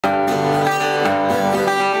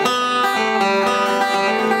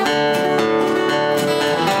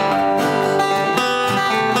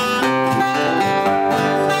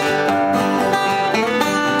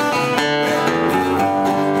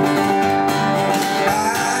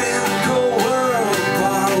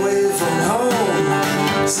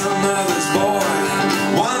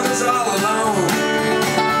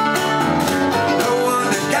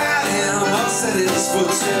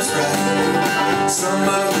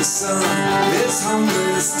the sun is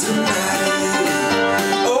homeless tonight.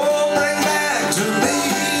 Oh, bring back to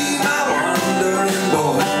me my wandering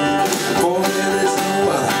boy, for there is no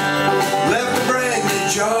other left to bring me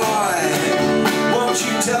joy. Won't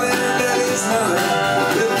you tell him that his mother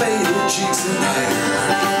with faded cheeks and hair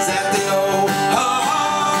is at the old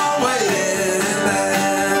hall waiting in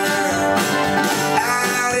there.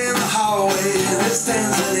 Out in the hallway there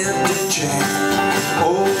stands an empty chair,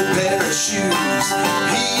 old pair of shoes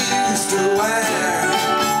he used to wear.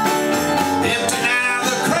 Empty now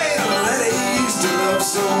the cradle that he used to love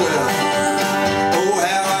so well. Oh,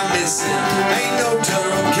 how I miss him, ain't no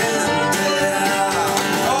tongue can tell.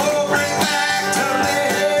 Oh, bring back to me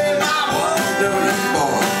my wandering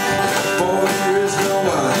boy, for there is no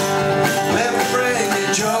other left to bring me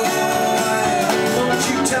joy. Won't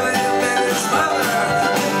you tell him that his mother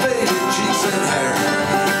with faded cheeks and hair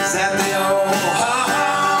is at the old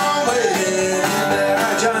hall waiting in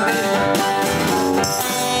there, Johnny?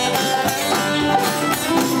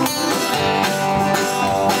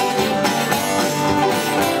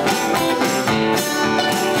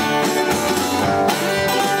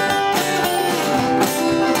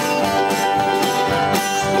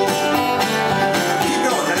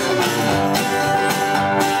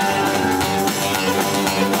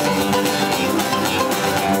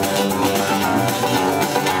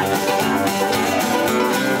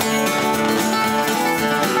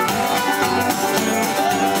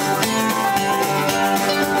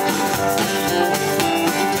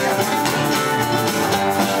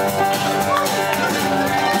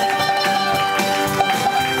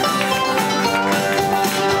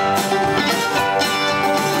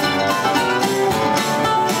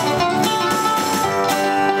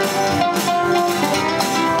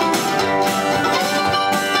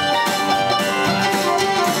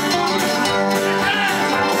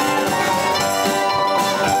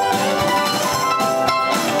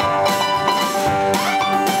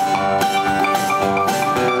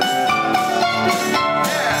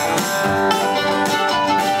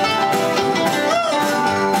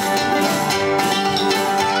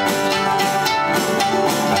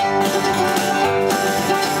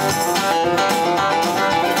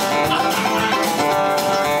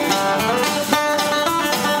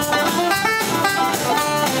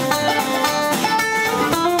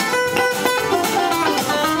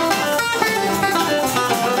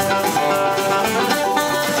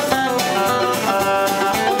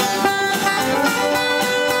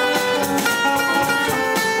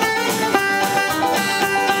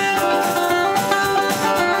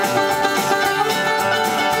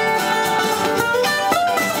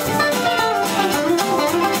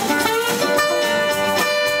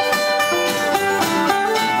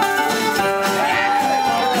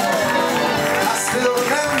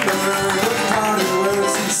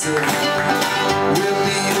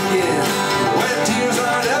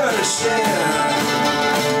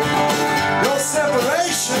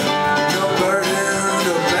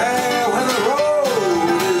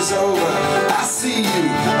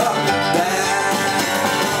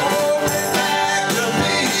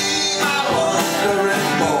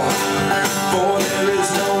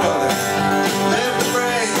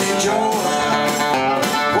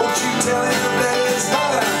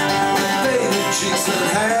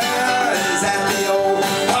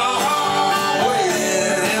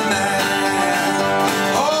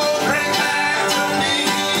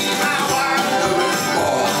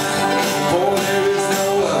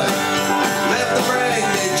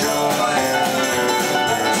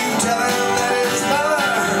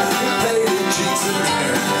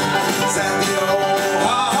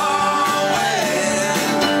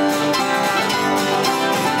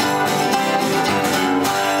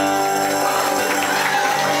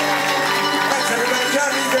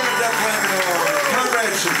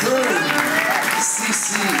 Choucroun,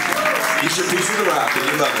 CC. Eat your piece of the rock and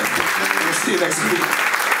you love it. We'll see you next week.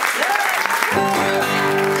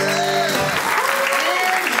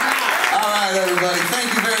 Alright, everybody.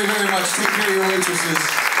 Thank you very, very much. Take care of your waitresses.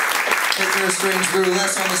 Take care of Strange Brew.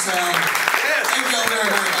 Less on the sound. Thank you all very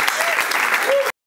much.